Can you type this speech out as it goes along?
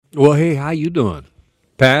Well, hey, how you doing?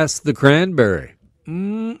 Pass the cranberry.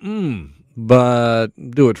 Mm-mm. But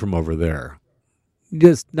do it from over there.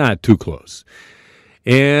 Just not too close.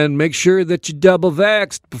 And make sure that you double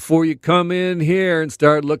vaxxed before you come in here and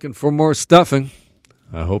start looking for more stuffing.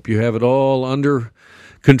 I hope you have it all under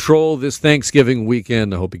control this Thanksgiving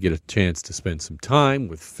weekend. I hope you get a chance to spend some time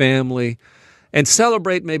with family and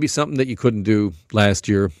celebrate maybe something that you couldn't do last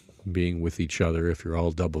year, being with each other. If you're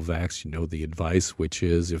all double vaxxed, you know the advice, which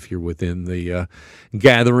is if you're within the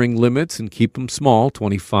gathering limits and keep them small,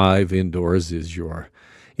 25 indoors is your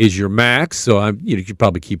max. So you could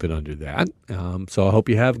probably keep it under that. So I hope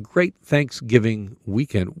you have a great Thanksgiving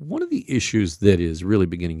weekend. One of the issues that is really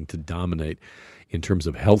beginning to dominate in terms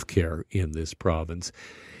of healthcare in this province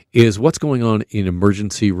is what's going on in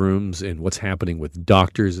emergency rooms and what's happening with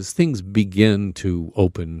doctors as things begin to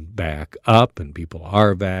open back up and people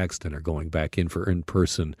are vaxxed and are going back in for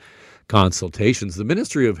in-person consultations. The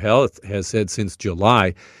Ministry of Health has said since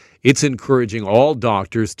July it's encouraging all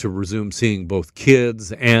doctors to resume seeing both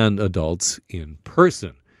kids and adults in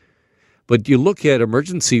person. But you look at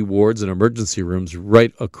emergency wards and emergency rooms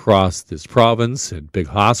right across this province and big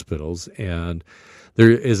hospitals, and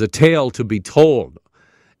there is a tale to be told.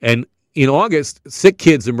 And in August, Sick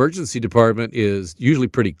Kids Emergency Department is usually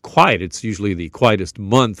pretty quiet. It's usually the quietest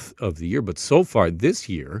month of the year. But so far this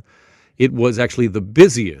year, it was actually the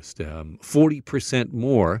busiest, 40%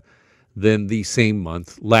 more than the same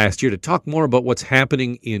month last year. To talk more about what's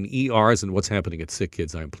happening in ERs and what's happening at Sick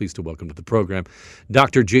Kids, I'm pleased to welcome to the program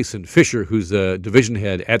Dr. Jason Fisher, who's a division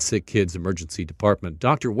head at Sick Kids Emergency Department.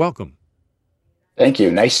 Doctor, welcome. Thank you.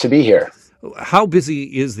 Nice to be here. How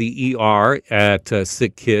busy is the ER at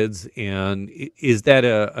Sick Kids, and is that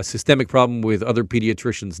a systemic problem with other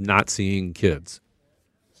pediatricians not seeing kids?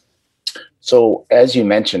 So, as you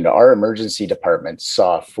mentioned, our emergency department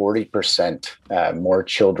saw 40% more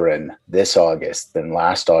children this August than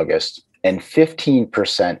last August, and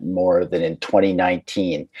 15% more than in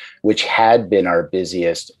 2019, which had been our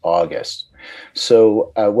busiest August.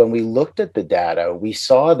 So, when we looked at the data, we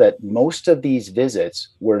saw that most of these visits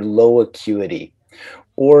were low acuity,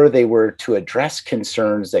 or they were to address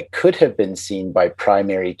concerns that could have been seen by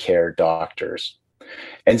primary care doctors.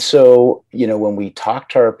 And so, when we talk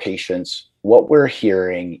to our patients, what we're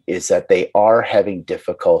hearing is that they are having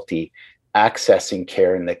difficulty accessing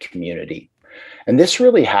care in the community. And this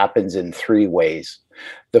really happens in three ways.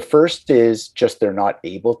 The first is just they're not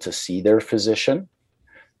able to see their physician.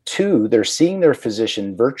 Two, they're seeing their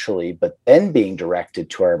physician virtually, but then being directed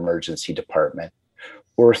to our emergency department.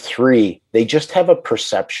 Or three, they just have a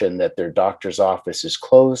perception that their doctor's office is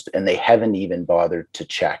closed and they haven't even bothered to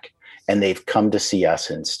check, and they've come to see us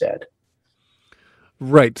instead.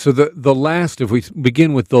 Right. So the last, if we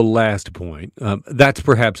begin with the last point, that's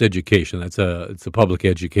perhaps education. It's a public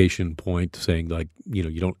education point, saying like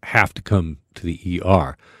you don't have to come to the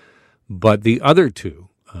ER, but the other two,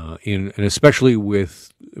 and especially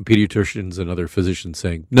with pediatricians and other physicians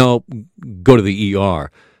saying no, go to the ER.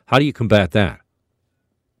 How do you combat that?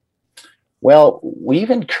 Well, we've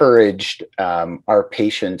encouraged our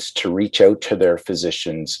patients to reach out to their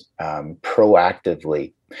physicians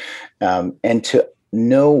proactively and to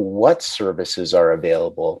know what services are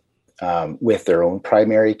available with their own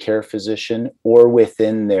primary care physician or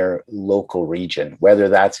within their local region, whether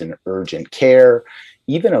that's in urgent care,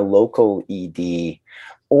 even a local ED,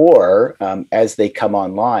 or as they come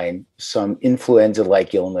online, some influenza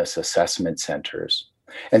like illness assessment centers.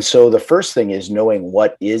 And so the first thing is knowing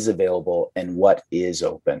what is available and what is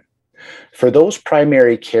open. For those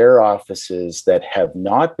primary care offices that have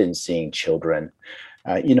not been seeing children,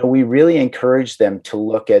 we really encourage them to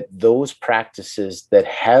look at those practices that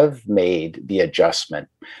have made the adjustment,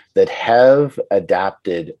 that have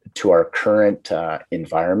adapted to our current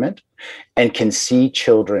environment, and can see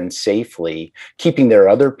children safely, keeping their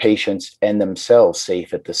other patients and themselves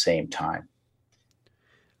safe at the same time.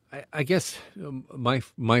 I guess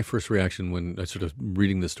my first reaction when I sort of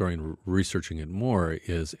reading the story and researching it more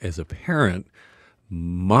is, as a parent,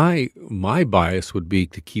 my bias would be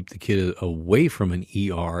to keep the kid away from an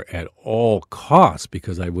ER at all costs,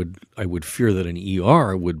 because I would fear that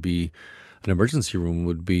an emergency room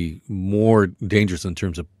would be more dangerous in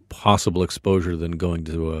terms of possible exposure than going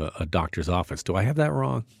to a doctor's office. Do I have that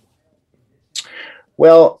wrong?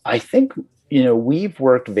 Well, I think, we've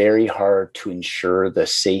worked very hard to ensure the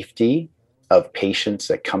safety of patients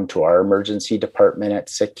that come to our emergency department at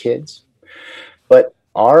Sick Kids. But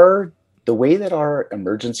the way that our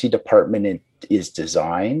emergency department is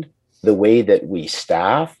designed, the way that we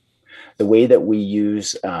staff, the way that we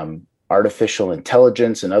use artificial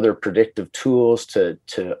intelligence and other predictive tools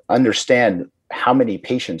to understand how many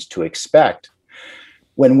patients to expect.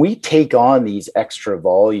 When we take on these extra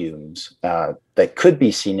volumes that could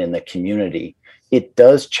be seen in the community, it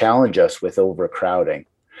does challenge us with overcrowding.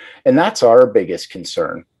 And that's our biggest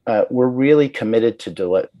concern. We're really committed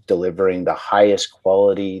to delivering the highest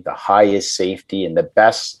quality, the highest safety, and the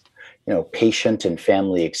best, patient and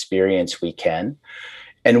family experience we can.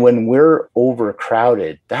 And when we're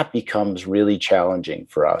overcrowded, that becomes really challenging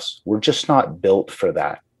for us. We're just not built for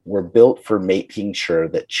that. We're built for making sure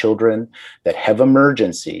that children that have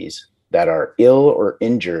emergencies, that are ill or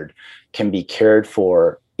injured, can be cared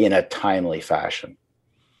for in a timely fashion.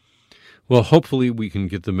 Well, hopefully we can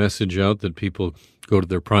get the message out that people go to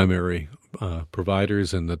their primary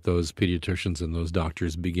providers and that those pediatricians and those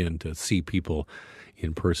doctors begin to see people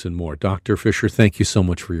in person more. Dr. Fisher, thank you so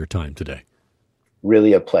much for your time today.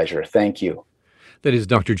 Really a pleasure. Thank you. That is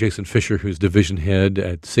Dr. Jason Fisher, who's division head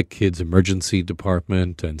at Sick Kids Emergency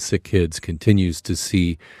Department, and Sick Kids continues to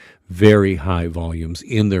see very high volumes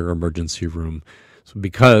in their emergency room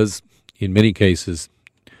because in many cases,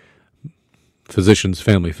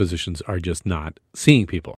 family physicians are just not seeing people.